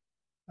there,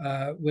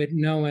 what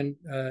no one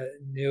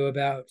knew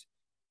about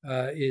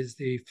is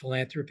the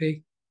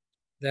philanthropy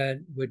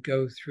that would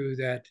go through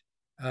that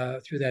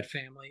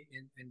family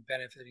in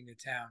benefiting the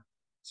town.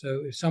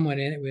 So if someone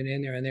went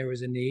in there and there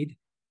was a need,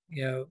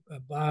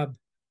 Bob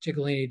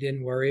Ciccolini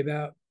didn't worry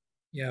about,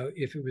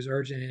 if it was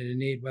urgent and a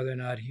need, whether or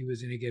not he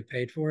was going to get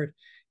paid for it.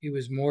 He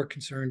was more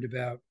concerned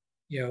about,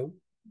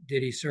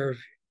 did he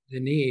serve the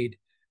need,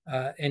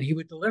 and he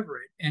would deliver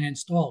it and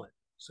install it.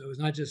 So it was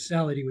not just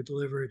sell it; he would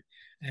deliver it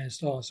and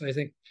install it. So I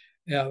think,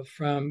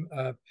 from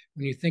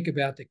when you think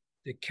about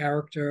the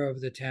character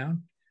of the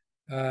town,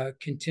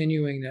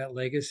 continuing that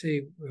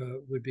legacy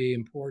would be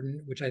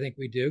important, which I think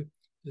we do.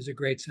 There's a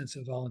great sense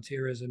of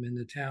volunteerism in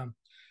the town.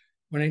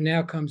 When it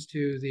now comes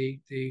to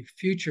the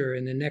future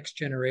and the next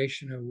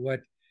generation of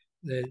what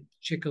the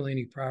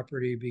Ciccolini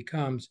property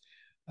becomes,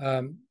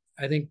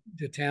 I think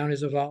the town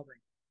is evolving.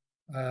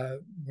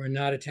 We're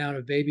not a town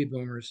of baby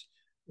boomers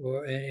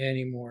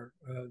anymore.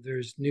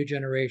 There's new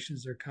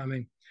generations that are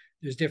coming.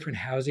 There's different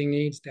housing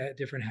needs,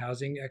 different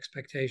housing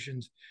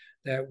expectations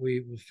that we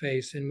will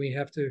face, and we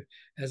have to,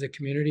 as a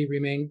community,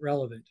 remain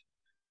relevant.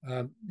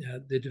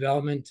 The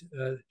development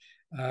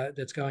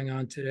that's going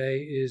on today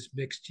is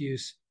mixed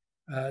use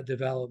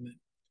development.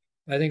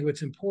 I think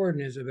what's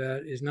important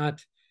is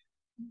not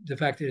the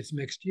fact that it's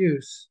mixed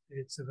use.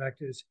 It's the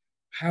fact is,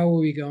 how are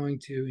we going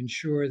to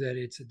ensure that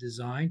it's a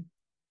design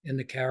and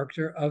the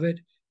character of it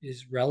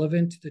is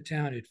relevant to the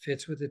town, it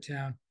fits with the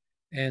town,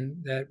 and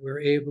that we're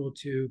able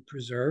to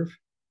preserve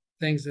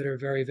things that are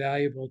very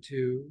valuable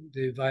to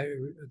the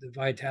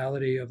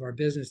vitality of our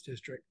business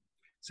district,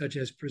 such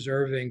as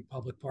preserving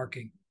public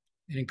parking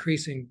and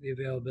increasing the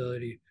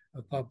availability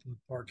of public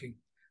parking,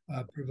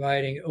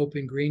 providing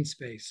open green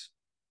space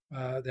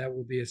that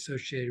will be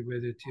associated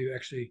with it to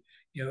actually,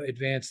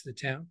 advance the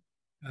town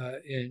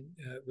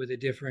with a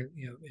different,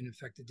 in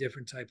effect, a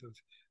different type of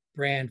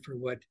brand for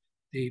what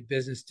the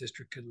business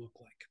district could look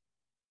like.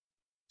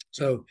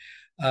 So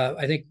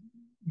I think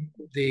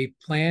the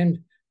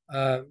plan,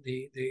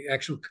 the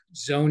actual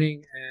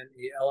zoning and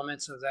the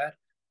elements of that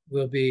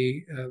will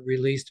be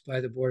released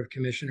by the Board of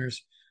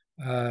Commissioners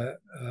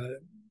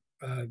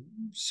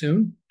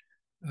soon.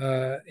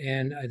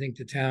 And I think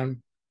the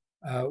town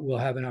will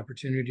have an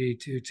opportunity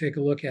to take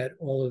a look at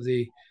all of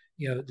the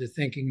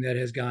thinking that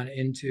has gone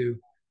into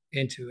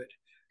it.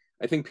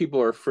 I think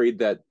people are afraid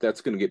that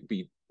that's going to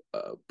be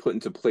put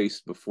into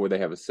place before they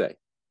have a say.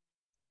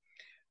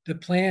 The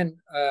plan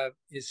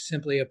is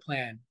simply a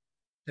plan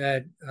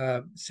that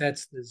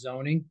sets the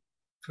zoning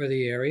for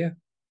the area.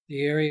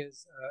 The area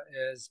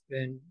has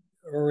been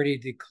already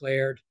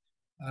declared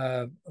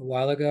a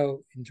while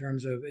ago in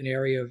terms of an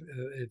area of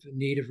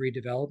need of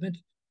redevelopment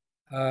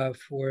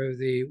for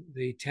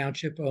the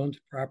township-owned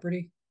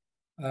property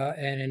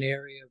and an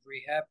area of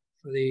rehab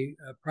for the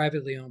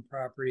privately owned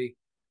property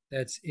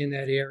that's in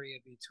that area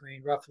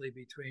roughly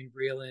between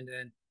Breland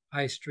and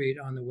High Street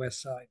on the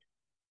west side.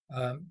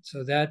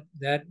 So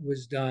that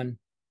was done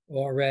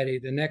already.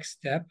 The next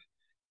step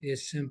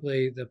is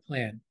simply the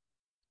plan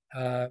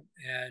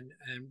and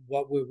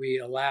what would we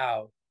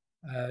allow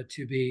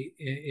to be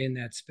in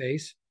that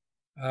space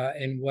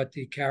and what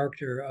the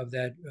character of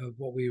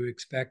what we would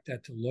expect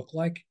that to look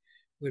like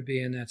would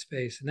be in that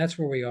space. And that's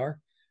where we are.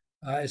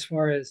 As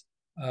far as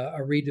a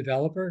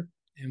redeveloper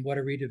and what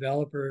a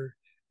redeveloper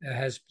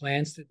has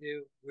plans to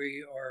do,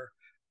 we are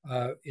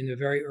in the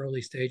very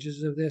early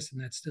stages of this,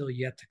 and that's still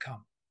yet to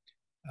come.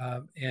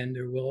 And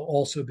there will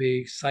also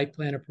be site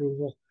plan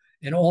approval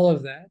and all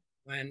of that.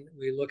 When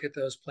we look at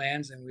those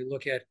plans and we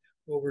look at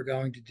what we're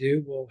going to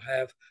do, we'll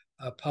have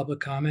public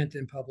comment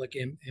and public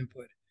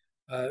input.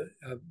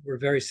 We're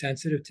very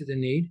sensitive to the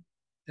need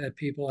that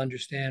people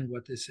understand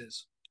what this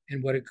is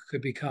and what it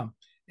could become.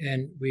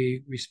 and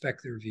we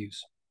respect their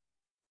views.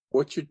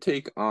 What's your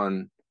take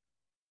on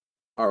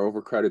our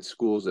overcrowded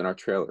schools and our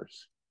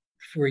trailers?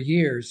 For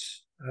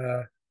years,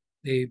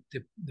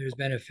 there's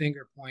been a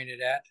finger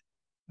pointed at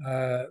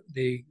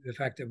the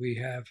fact that we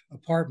have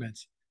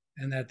apartments,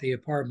 and that the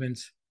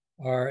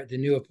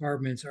new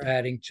apartments are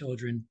adding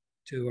children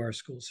to our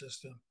school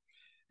system.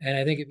 And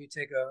I think if you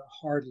take a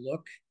hard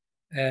look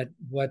at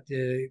what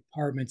the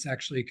apartments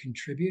actually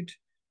contribute,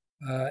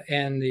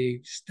 and the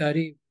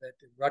study that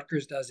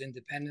Rutgers does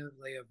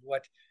independently of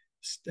what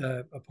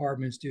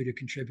apartments do to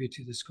contribute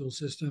to the school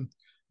system,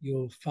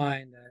 you'll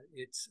find that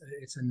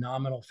it's a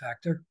nominal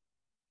factor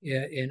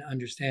in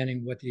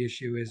understanding what the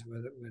issue is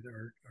with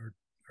our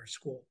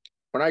school.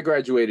 When I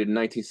graduated in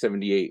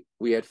 1978,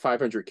 we had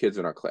 500 kids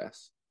in our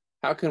class.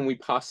 How can we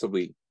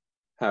possibly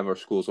have our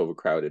schools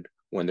overcrowded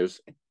when there's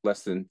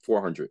less than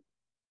 400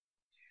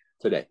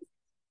 today?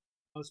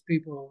 Most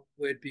people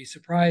would be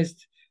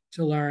surprised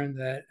to learn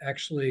that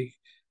actually,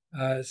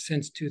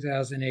 since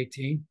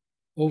 2018,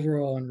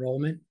 overall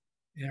enrollment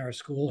in our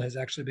school has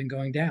actually been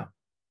going down.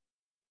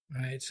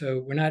 Right,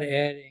 so we're not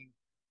adding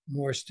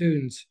more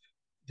students.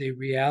 The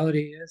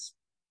reality is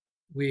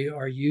we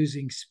are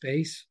using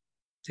space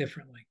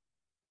differently.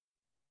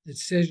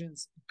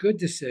 Good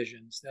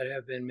decisions that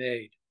have been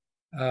made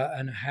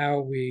on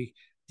how we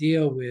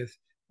deal with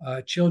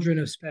children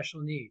of special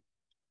need.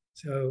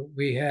 So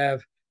we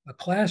have a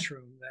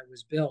classroom that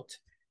was built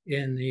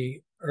in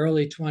the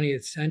early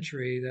 20th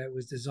century that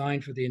was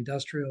designed for the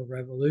Industrial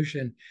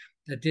Revolution,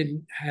 that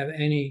didn't have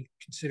any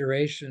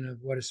consideration of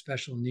what a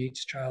special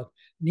needs child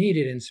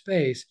needed in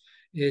space,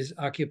 is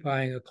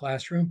occupying a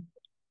classroom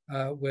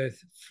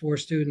with 4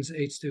 students,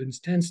 8 students,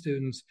 10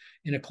 students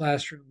in a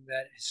classroom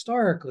that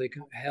historically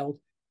held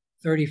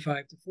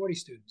 35 to 40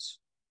 students,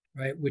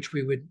 right? Which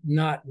we would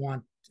not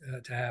want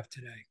to have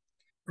today.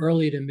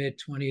 Early to mid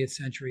 20th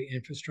century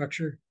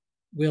infrastructure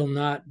will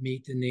not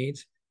meet the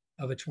needs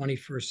of a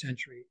 21st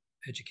century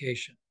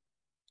education.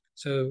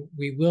 So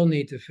we will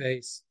need to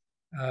face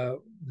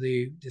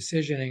the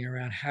decisioning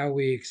around how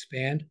we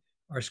expand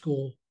our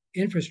school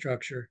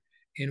infrastructure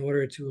in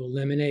order to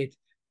eliminate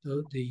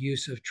the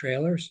use of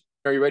trailers.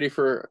 Are you ready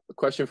for a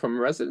question from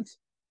residents?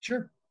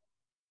 Sure.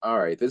 All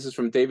right. This is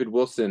from David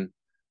Wilson,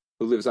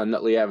 who lives on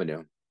Nutley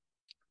Avenue.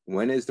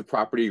 When is the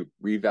property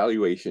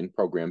revaluation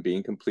program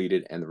being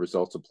completed and the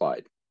results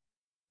applied?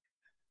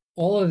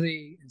 All of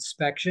the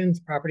inspections,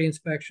 property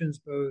inspections,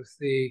 both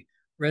the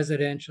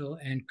residential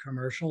and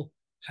commercial,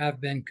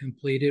 have been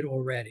completed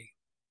already.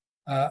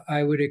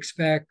 I would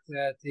expect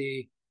that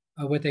the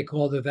what they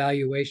call the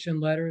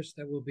valuation letters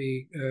that will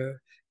be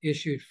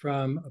issued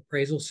from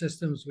Appraisal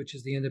Systems, which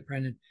is the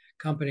independent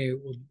company,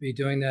 will be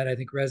doing that. I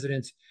think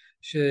residents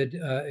should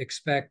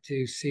expect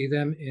to see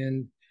them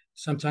in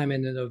sometime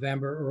in the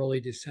November,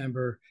 early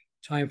December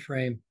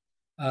timeframe,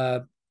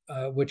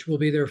 which will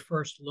be their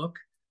first look.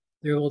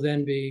 There will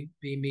then be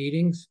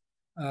meetings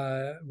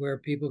where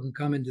people can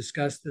come and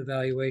discuss the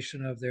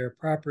valuation of their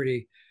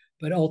property,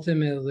 but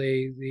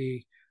ultimately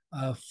the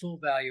full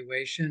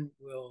valuation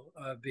will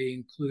be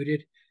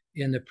included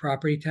in the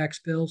property tax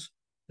bills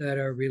that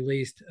are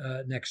released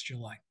next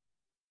July.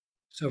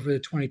 So for the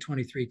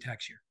 2023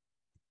 tax year.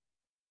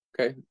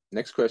 Okay.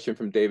 Next question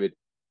from David.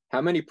 How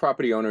many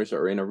property owners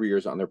are in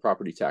arrears on their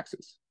property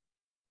taxes?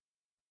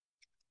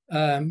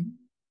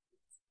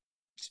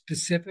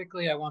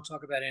 Specifically, I won't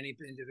talk about any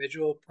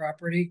individual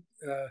property,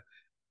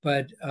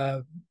 but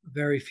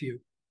very few.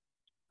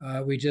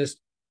 We just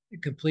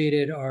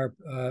completed our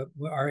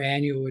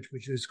annual,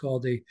 which is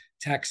called the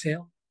tax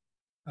sale.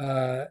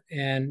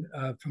 And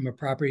from a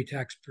property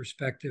tax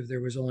perspective, there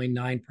was only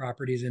 9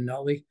 properties in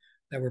Nutley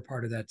that were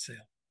part of that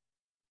sale.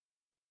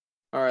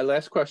 All right,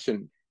 last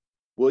question.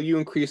 Will you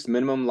increase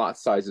minimum lot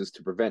sizes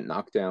to prevent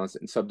knockdowns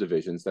and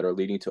subdivisions that are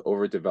leading to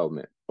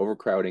overdevelopment,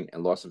 overcrowding,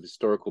 and loss of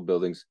historical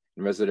buildings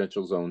in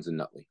residential zones in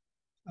Nutley?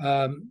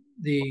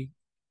 The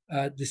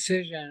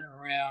decision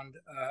around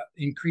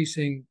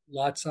increasing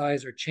lot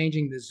size or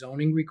changing the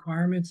zoning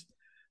requirements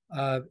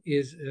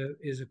is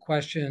a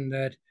question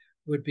that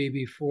would be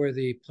before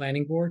the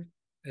planning board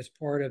as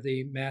part of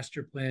the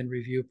master plan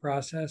review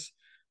process.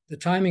 The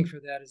timing for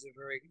that is a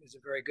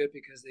very good,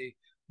 because the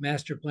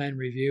master plan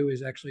review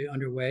is actually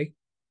underway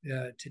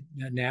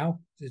now.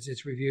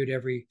 It's reviewed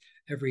every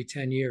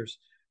 10 years.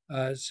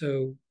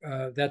 So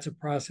that's a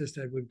process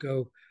that would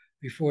go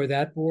before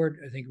that board.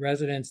 I think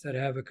residents that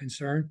have a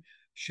concern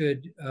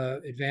should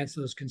advance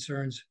those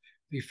concerns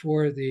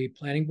before the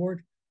planning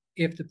board.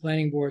 If the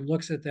planning board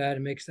looks at that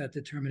and makes that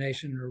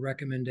determination or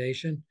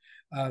recommendation,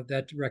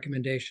 that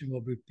recommendation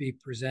will be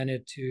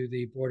presented to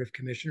the Board of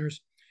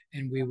Commissioners,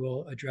 and we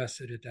will address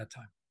it at that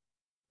time.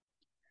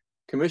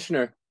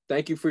 Commissioner,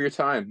 thank you for your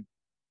time.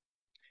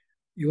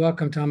 You're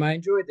welcome, Tom. I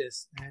enjoyed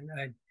this, and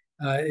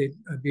I'd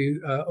be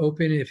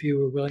open, if you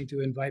were willing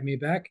to invite me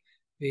back,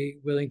 be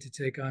willing to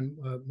take on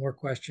more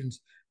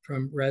questions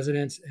from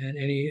residents and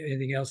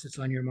anything else that's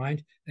on your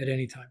mind at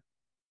any time.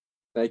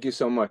 Thank you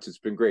so much. It's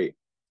been great.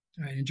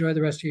 All right. Enjoy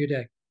the rest of your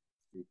day.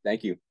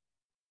 Thank you.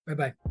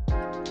 Bye-bye.